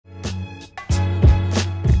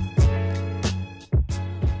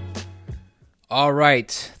All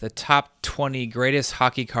right, the top 20 greatest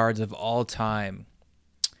hockey cards of all time.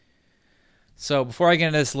 So before I get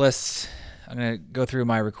into this list, I'm going to go through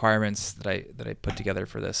my requirements that I put together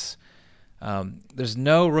for this. There's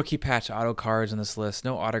no rookie patch auto cards on this list,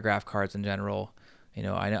 no autograph cards in general. You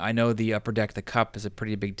know, I know the Upper Deck, the Cup is a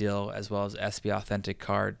pretty big deal, as well as SB Authentic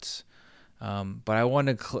cards. But I want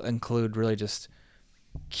to include really just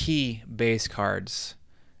key base cards,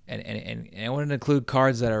 and I want to include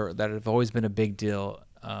cards that have always been a big deal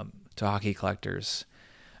to hockey collectors.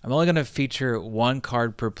 I'm only going to feature one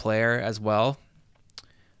card per player as well.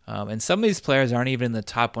 And some of these players aren't even in the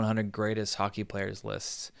top 100 greatest hockey players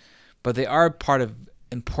lists, but they are part of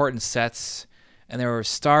important sets, and they were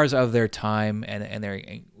stars of their time, and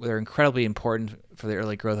they're incredibly important for the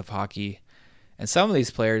early growth of hockey. And some of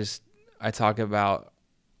these players I talk about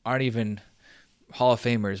aren't even Hall of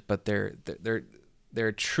Famers, but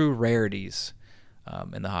they're true rarities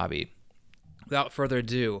in the hobby. Without further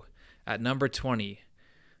ado, at number 20,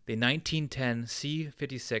 the 1910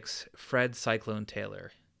 C56 Fred Cyclone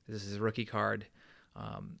Taylor. This is his rookie card.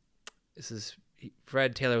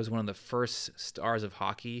 Fred Taylor was one of the first stars of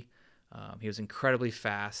hockey. He was incredibly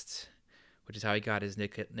fast, which is how he got his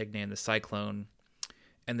nickname, the Cyclone.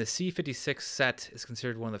 And the C56 set is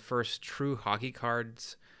considered one of the first true hockey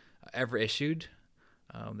cards ever issued.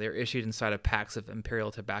 They were issued inside of packs of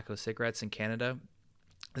Imperial Tobacco cigarettes in Canada.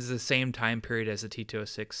 This is the same time period as the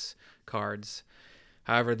T206 cards.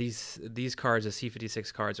 However, these cards, the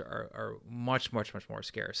C56 cards, are much more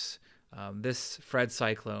scarce. This Fred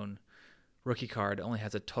Cyclone rookie card only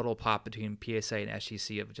has a total pop between PSA and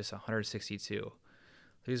SGC of just 162.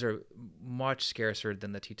 These are much scarcer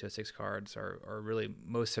than the T206 cards, or really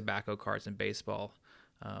most tobacco cards in baseball.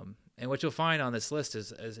 And what you'll find on this list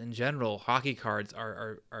is in general, hockey cards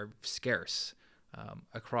are scarce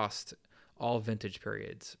across all vintage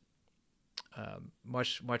periods.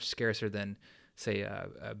 Much scarcer than, say,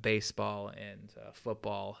 baseball and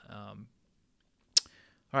football.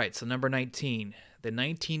 All right, so number 19, the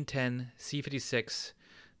 1910 C56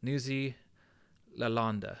 Nuzi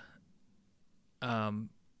Lalonde.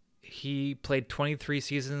 He played 23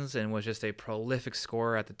 seasons and was just a prolific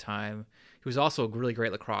scorer at the time. He was also a really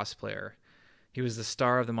great lacrosse player. He was the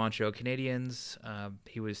star of the Montreal Canadiens.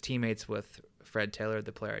 He was teammates with Fred Taylor,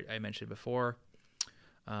 the player I mentioned before.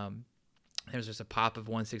 There was just a pop of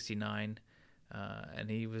 169, and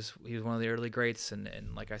he was one of the early greats.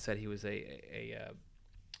 And like I said, he was a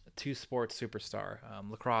two-sport superstar.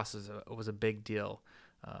 Lacrosse was a big deal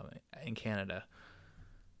in Canada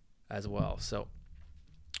as well. So,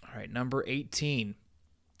 all right, number 18,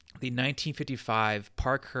 the 1955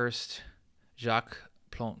 Parkhurst Jacques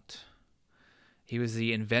Plante. He was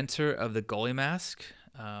the inventor of the goalie mask.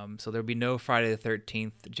 So there'd be no Friday the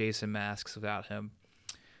 13th Jason masks without him.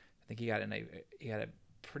 I think he had a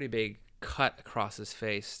pretty big cut across his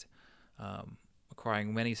face,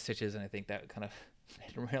 requiring many stitches, and I think that kind of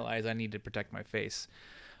made him realize I need to protect my face.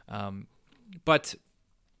 But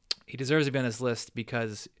he deserves to be on this list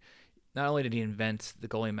because not only did he invent the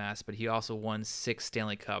goalie mask, but he also won 6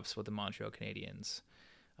 Stanley Cups with the Montreal Canadiens.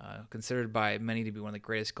 Considered by many to be one of the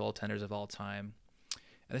greatest goaltenders of all time.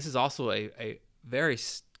 And this is also a very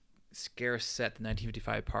scarce set, the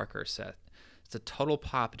 1955 Parker set. It's a total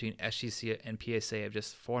pop between SGC and PSA of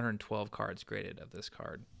just 412 cards graded of this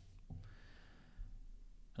card.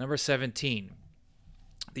 Number 17,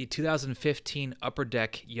 the 2015 Upper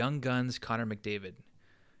Deck Young Guns Connor McDavid.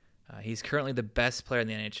 He's currently the best player in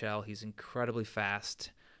the NHL. He's incredibly fast.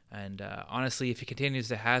 And honestly, if he continues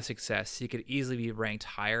to have success, he could easily be ranked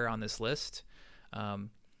higher on this list.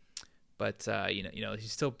 But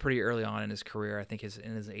he's still pretty early on in his career. I think he's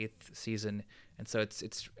in his 8th season, and so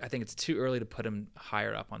I think it's too early to put him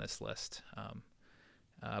higher up on this list.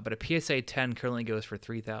 But a PSA 10 currently goes for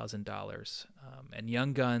 $3,000, and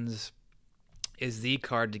Young Guns is the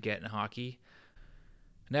card to get in hockey.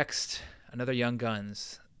 Next, another Young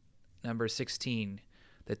Guns, number 16.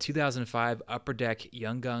 The 2005 Upper Deck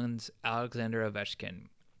Young Guns Alexander Ovechkin.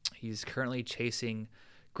 He's currently chasing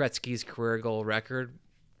Gretzky's career goal record.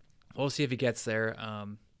 We'll see if he gets there.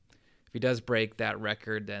 If he does break that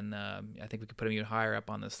record, then I think we could put him even higher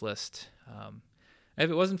up on this list. If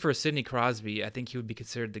it wasn't for Sidney Crosby, I think he would be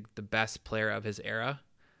considered the best player of his era.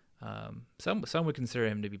 Some would consider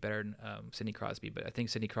him to be better than Sidney Crosby, but I think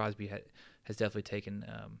Sidney Crosby has definitely taken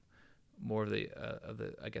more of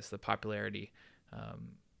the popularity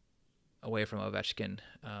away from Ovechkin.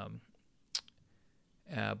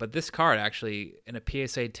 But this card actually in a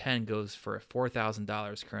PSA 10 goes for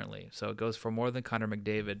 $4,000 currently. So it goes for more than Connor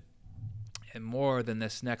McDavid and more than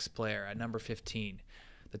this next player at number 15,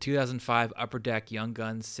 the 2005 Upper Deck Young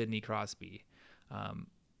Guns Sidney Crosby.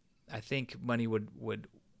 I think Money would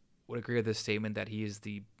agree with this statement that he is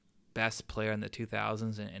the best player in the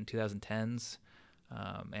 2000s and 2010s,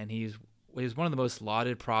 and he was one of the most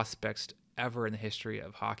lauded prospects ever in the history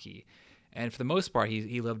of hockey, and for the most part,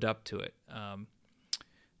 he lived up to it.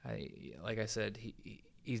 Like I said,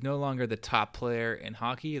 he's no longer the top player in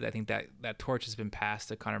hockey. I think that torch has been passed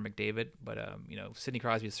to Connor McDavid, but Sidney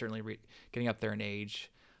Crosby is certainly getting up there in age.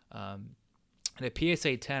 And a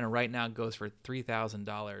PSA 10 right now goes for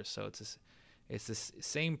 $3,000, so it's the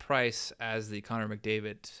same price as the Connor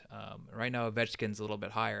McDavid. Right now, Ovechkin's a little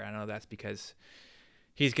bit higher. I know that's because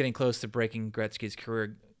he's getting close to breaking Gretzky's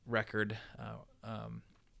career record,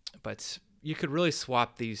 but you could really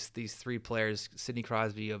swap these three players, Sidney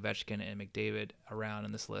Crosby, Ovechkin, and McDavid, around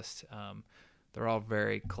in this list. They're all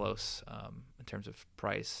very close in terms of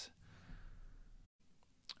price.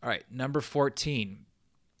 All right, number 14,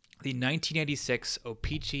 the 1986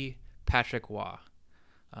 O-Pee-Chee Patrick Roy,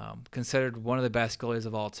 considered one of the best goalies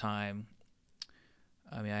of all time.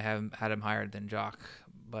 I mean, I haven't had him higher than Jock,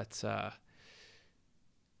 but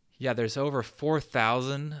there's over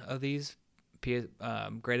 4,000 of these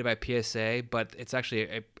graded by PSA, but it's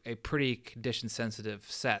actually a pretty condition-sensitive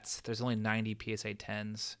sets. There's only 90 PSA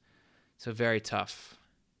 10s, so very tough.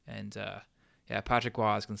 And Patrick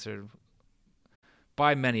Roy is considered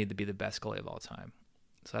by many to be the best goalie of all time.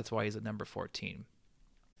 So that's why he's at number 14.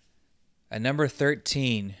 At number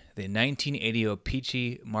 13, the 1980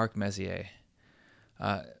 O-Pee-Chee Mark Messier.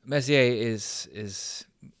 Messier is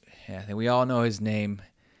I think we all know his name.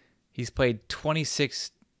 He's played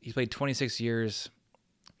 26 years,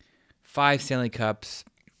 5 Stanley Cups,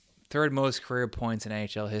 third most career points in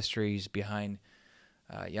NHL history. He's behind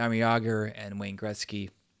Jaromir Jagr and Wayne Gretzky.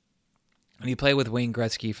 And he played with Wayne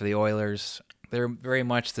Gretzky for the Oilers. They're very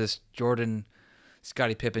much this Jordan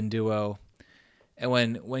Scottie Pippen duo. And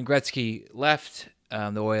when Gretzky left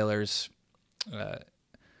the Oilers,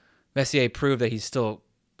 Messier proved that he's still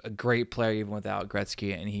a great player even without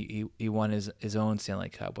Gretzky, and he won his own Stanley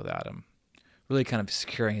Cup without him, really kind of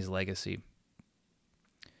securing his legacy.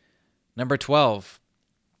 Number 12,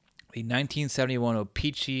 the 1971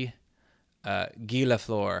 O-Pee-Chee Guy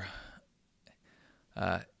Lafleur.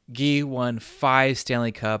 Guy won 5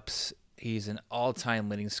 Stanley Cups. He's an all-time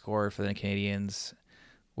leading scorer for the Canadiens,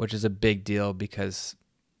 which is a big deal because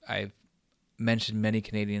I've mentioned many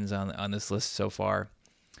Canadians on this list so far.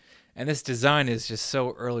 And this design is just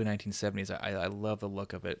so early 1970s. I love the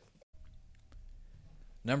look of it.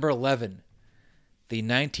 Number 11, the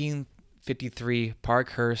 1953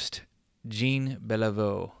 Parkhurst Jean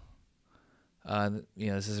Beliveau.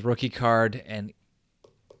 This is a rookie card, and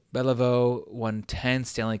Beliveau won 10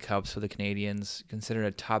 Stanley Cups for the Canadiens, considered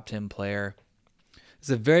a top 10 player. It's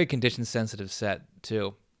a very condition-sensitive set,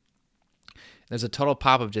 too. There's a total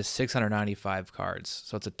pop of just 695 cards,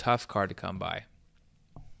 so it's a tough card to come by.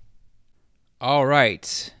 All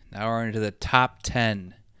right, now we're into the top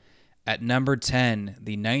 10. At number 10,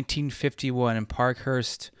 the 1951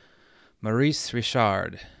 Parkhurst Maurice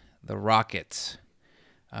Richard, the Rocket.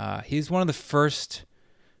 He's one of the first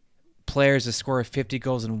players to score 50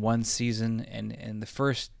 goals in one season and the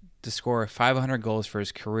first to score 500 goals for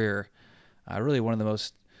his career. Really one of the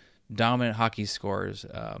most dominant hockey scorers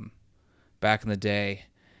back in the day.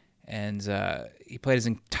 And he played his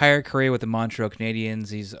entire career with the Montreal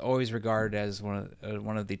Canadiens. He's always regarded as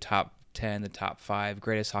one of the top 10, the top 5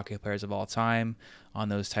 greatest hockey players of all time on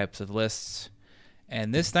those types of lists.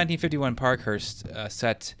 And this 1951 Parkhurst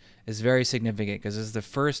set is very significant because this is the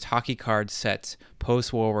first hockey card set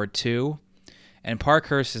post-World War II. And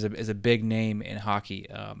Parkhurst is a big name in hockey.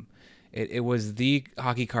 It was the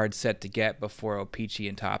hockey card set to get before O-Pee-Chee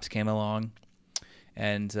and Topps came along.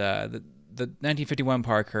 And the 1951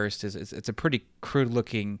 Parkhurst it's a pretty crude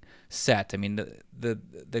looking set. I mean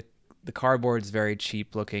the cardboard's very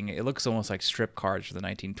cheap looking. It looks almost like strip cards for the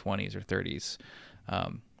 1920s or 30s.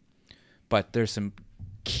 But there's some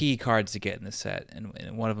key cards to get in the set,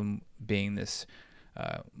 and one of them being this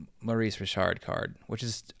Maurice Richard card, which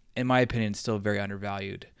is, in my opinion, still very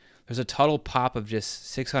undervalued. There's a total pop of just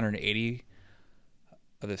 680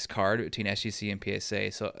 of this card between SGC and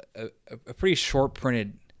PSA, so a pretty short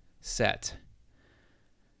printed set.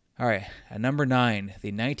 All right, at number 9,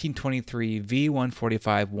 the 1923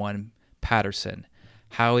 V145-1 Patterson,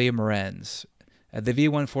 Howie Morenz. The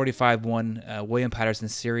V145-1 William Patterson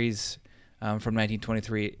series from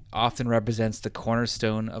 1923 often represents the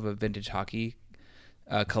cornerstone of a vintage hockey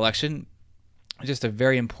collection. Just a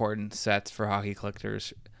very important set for hockey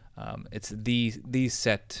collectors. It's the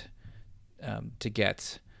set to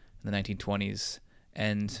get in the 1920s,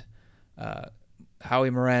 and Howie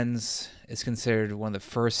Morenz is considered one of the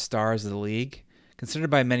first stars of the league.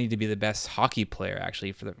 considered by many to be the best hockey player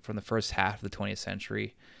actually from the first half of the 20th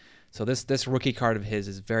century. So this rookie card of his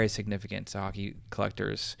is very significant to hockey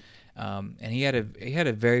collectors. And he had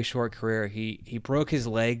a very short career. He broke his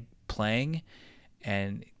leg playing,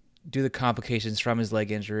 and due to the complications from his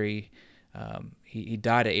leg injury, he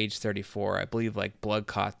died at age 34. I believe like blood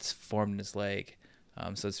clots formed in his leg.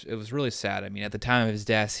 So it was really sad. I mean, at the time of his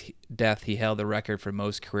death, he held the record for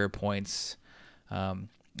most career points.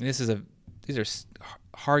 These are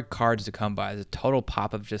hard cards to come by. There's a total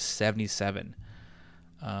pop of just 77.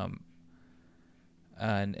 And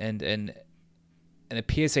a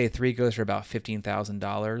PSA 3 goes for about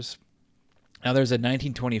 $15,000. Now there's a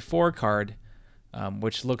 1924 card,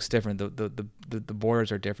 which looks different. The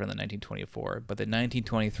borders are different than 1924, but the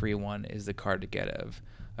 1923 one is the card to get of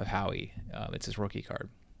Howie. It's his rookie card,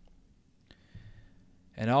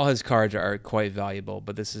 and all his cards are quite valuable,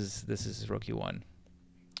 but this is his rookie one.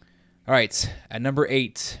 All right, at number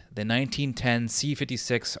 8, the 1910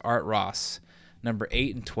 C56 Art Ross, number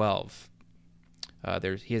 8 and 12.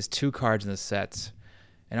 He has 2 cards in the set,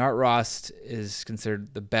 and Art Ross is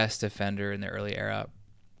considered the best defender in the early era.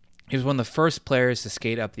 He was one of the first players to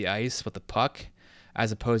skate up the ice with the puck,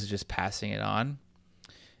 as opposed to just passing it on.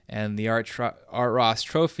 And the Art Ross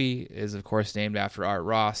Trophy is, of course, named after Art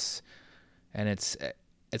Ross, and it's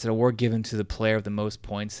an award given to the player of the most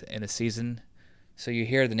points in a season. So you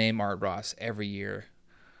hear the name Art Ross every year.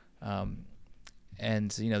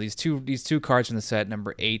 And you know, these two cards from the set,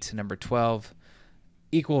 number 8 and number 12,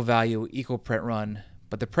 equal value, equal print run,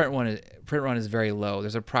 but the print run is very low.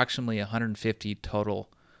 There's approximately 150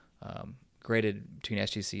 total graded between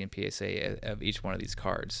SGC and PSA of each one of these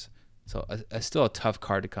cards. So still a tough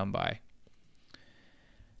card to come by.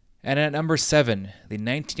 And at number 7, the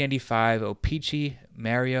 1995 O-Pee-Chee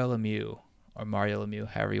Mario Lemieux, or Mario Lemieux,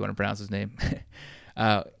 however you want to pronounce his name.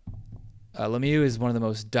 Lemieux is one of the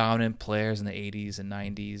most dominant players in the 80s and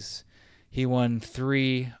 90s. He won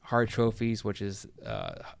 3 Hart trophies, which is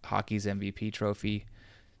hockey's MVP trophy,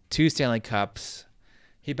 2 Stanley Cups.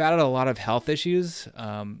 He battled a lot of health issues,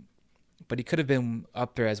 but he could have been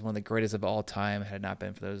up there as one of the greatest of all time had it not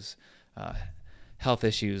been for those health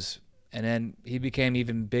issues. And then he became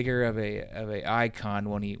even bigger of a icon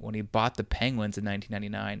when he bought the Penguins in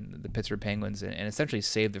 1999, the Pittsburgh Penguins, and essentially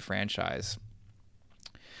saved the franchise.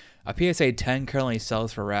 A PSA 10 currently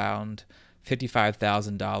sells for around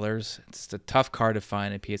 $55,000. It's a tough card to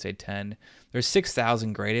find, a PSA 10. There's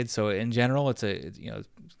 6,000 graded, so in general, it's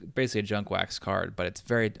basically a junk wax card, but it's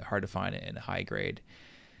very hard to find it in a high grade.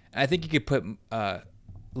 And I think you could put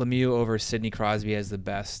Lemieux over Sidney Crosby as the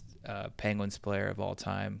best Penguins player of all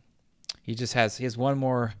time. He has one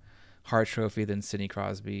more Hart trophy than Sidney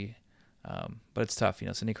Crosby, but it's tough. You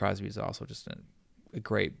know, Sidney Crosby is also just a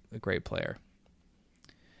great player.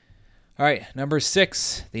 All right, number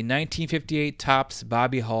 6, the 1958 Topps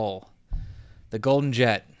Bobby Hull, the Golden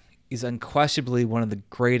Jet. He's unquestionably one of the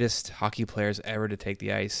greatest hockey players ever to take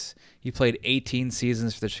the ice. He played 18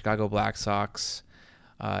 seasons for the Chicago Black Sox,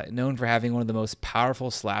 known for having one of the most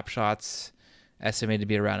powerful slap shots, estimated to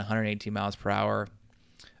be around 118 miles per hour.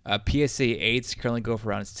 PSA 8s currently go for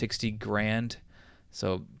around $60,000,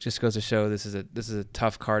 so just goes to show this is a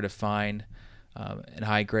tough card to find in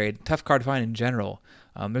high grade. Tough card to find in general.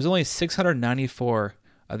 There's only 694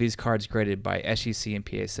 of these cards graded by SGC and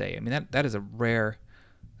PSA. I mean that is a rare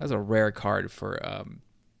card for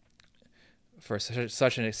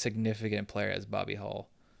such a significant player as Bobby Hull.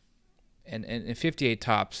 And 58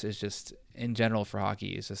 Topps is just, in general for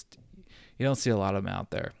hockey, is just, you don't see a lot of them out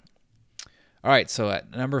there. All right, so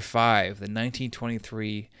at number 5, the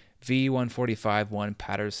 1923 V145-1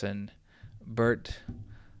 Patterson Bert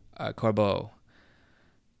Corbeau.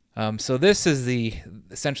 So this is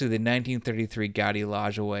essentially the 1933 Gaudy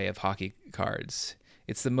Lajoie of hockey cards.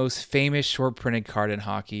 It's the most famous short printed card in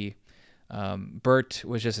hockey. Bert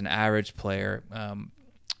was just an average player.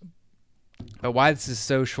 But why this is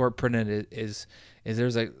so short printed is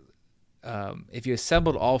there's if you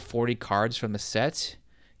assembled all 40 cards from the set,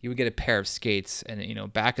 you would get a pair of skates. And you know,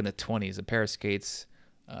 back in the 20s, a pair of skates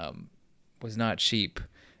was not cheap,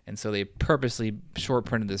 and so they purposely short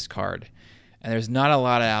printed this card. And there's not a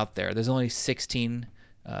lot out there. There's only 16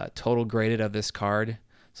 total graded of this card,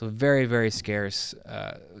 so very, very scarce.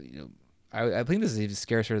 I think this is even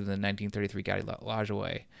scarcer than the 1933 Gaudy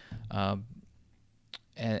Lajoie.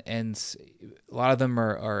 And a lot of them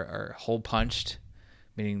are hole punched,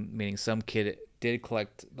 meaning some kid did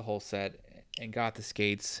collect the whole set and got the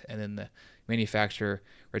skates, and then the manufacturer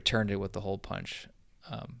returned it with the hole punch.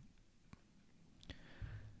 All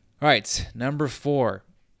right, number 4.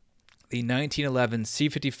 The 1911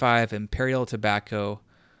 C55 Imperial Tobacco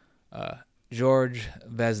George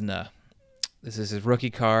Vezina. This is his rookie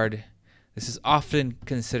card. This is often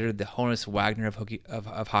considered the Honus Wagner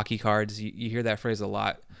of hockey cards. You hear that phrase a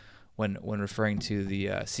lot when referring to the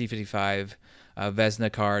C55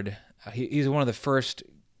 Vezina card. He's one of the first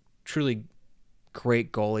truly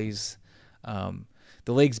great goalies.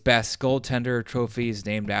 The league's best goaltender trophy is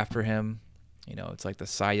named after him. It's like the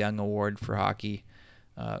Cy Young Award for hockey.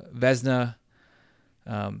 Vezina,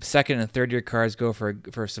 second and third year cards go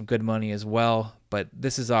for some good money as well, but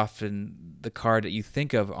this is often the card that you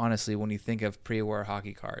think of, honestly, when you think of pre-war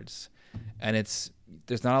hockey cards. And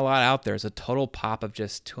there's not a lot out there. It's a total pop of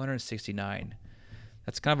just 269.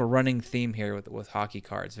 That's kind of a running theme here with hockey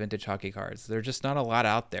cards, vintage hockey cards. There's just not a lot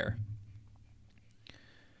out there.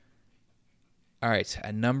 All right,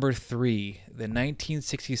 at number 3, the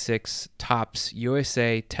 1966 Topps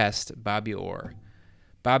USA Test Bobby Orr.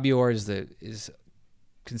 Bobby Orr is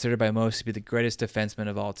considered by most to be the greatest defenseman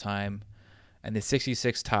of all time. And the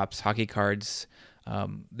 66 Topps hockey cards,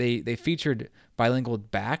 they featured bilingual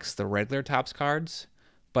backs, the regular Topps cards,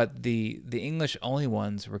 but the English only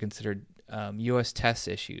ones were considered U.S. Test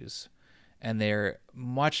issues, and they're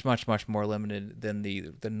much, much, much more limited than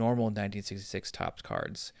the normal 1966 Topps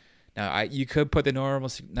cards. Now, you could put the normal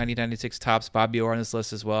 1996 Topps Bobby Orr on this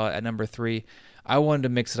list as well at number 3. I wanted to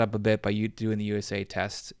mix it up a bit by doing the USA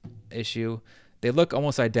Test issue. They look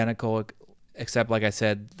almost identical, except, like I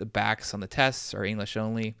said, the backs on the tests are English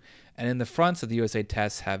only, and in the fronts of the USA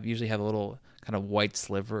Tests usually have a little kind of white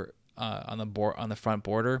sliver on the front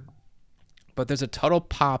border. But there's a total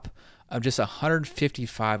pop of just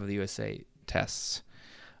 155 of the USA Tests.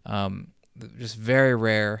 Just very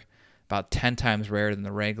rare, about 10 times rarer than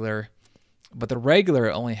the regular. But the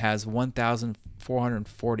regular only has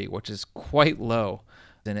 1,440, which is quite low.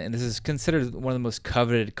 And this is considered one of the most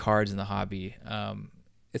coveted cards in the hobby.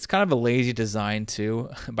 It's kind of a lazy design too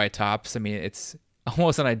by Topps. I mean, it's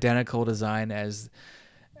almost an identical design as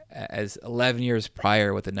 11 years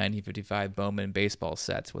prior with the 1955 Bowman baseball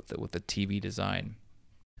sets with the TV design.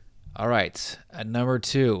 All right, at number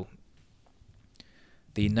 2,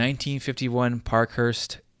 the 1951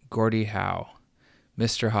 Parkhurst Gordie Howe,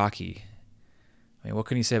 Mr. Hockey. I mean, what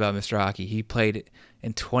can you say about Mr. Hockey? He played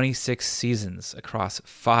in 26 seasons across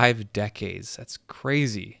 5 decades. That's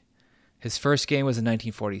crazy. His first game was in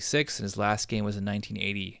 1946, and his last game was in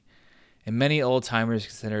 1980. And many old-timers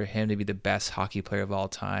consider him to be the best hockey player of all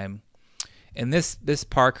time. And this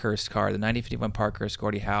Parkhurst card, the 1951 Parkhurst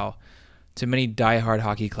Gordie Howe, to many die-hard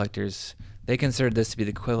hockey collectors, they consider this to be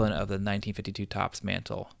the equivalent of the 1952 Topps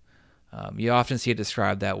mantle. You often see it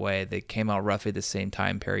described that way. They came out roughly the same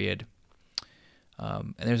time period.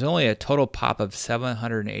 And there's only a total pop of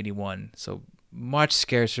 781, so much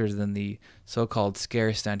scarcer than the so-called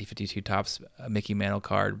scarce 1952 Topps Mickey Mantle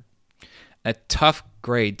card. A tough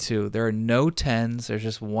grade, too. There are no 10s. There's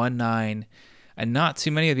just 1 9, and not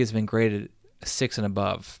too many of these have been graded 6 and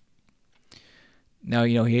above. Now,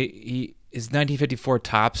 his 1954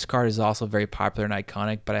 Topps card is also very popular and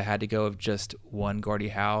iconic, but I had to go with just one Gordie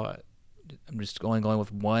Howe. I'm just only going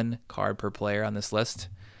with one card per player on this list.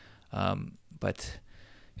 But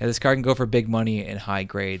yeah, this card can go for big money in high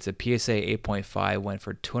grades. A PSA 8.5 went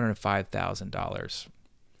for $205,000.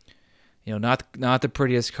 Not the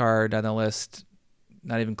prettiest card on the list,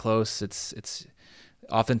 not even close. It's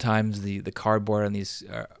oftentimes the cardboard on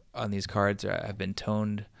these cards have been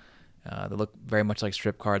toned. They look very much like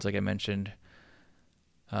strip cards, like I mentioned.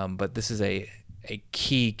 But this is a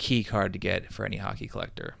key card to get for any hockey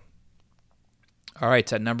collector. All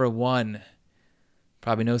right, at number 1,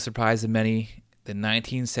 probably no surprise to many, the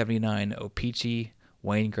 1979 O-Pee-Chee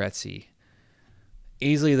Wayne Gretzky.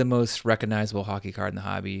 Easily the most recognizable hockey card in the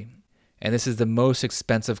hobby. And this is the most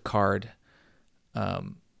expensive card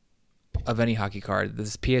of any hockey card.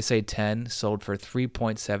 This is PSA 10, sold for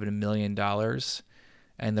 $3.7 million.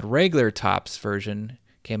 And the regular Topps version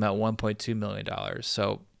came out $1.2 million.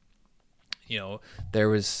 So, there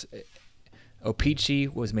was... O-Pee-Chee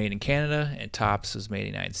was made in Canada, and Topps was made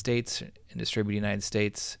in the United States and distributed in the United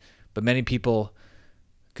States. But many people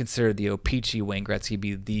consider the O-Pee-Chee Wayne Gretzky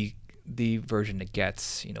be the version it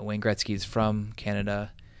gets. Wayne Gretzky is from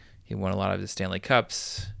Canada. He won a lot of the Stanley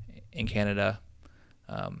Cups in Canada.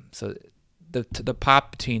 So the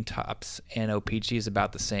pop between Topps and O-Pee-Chee is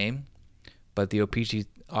about the same, but the O-Pee-Chee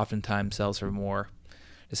oftentimes sells for more.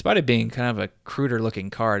 Despite it being kind of a cruder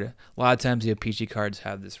looking card, a lot of times the O-Pee-Chee cards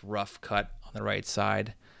have this rough cut on the right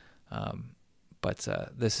side. But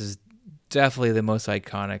this is definitely the most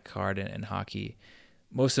iconic card in hockey.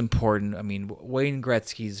 Most important, I mean, Wayne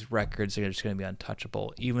Gretzky's records are just going to be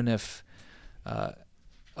untouchable. Even if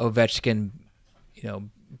Ovechkin,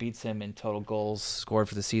 beats him in total goals scored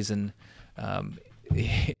for the season.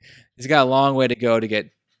 He's got a long way to go to get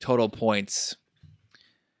total points.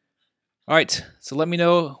 All right, so let me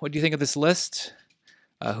know what you think of this list.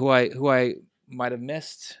 Who I might have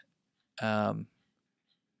missed. Thanks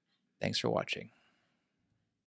for watching.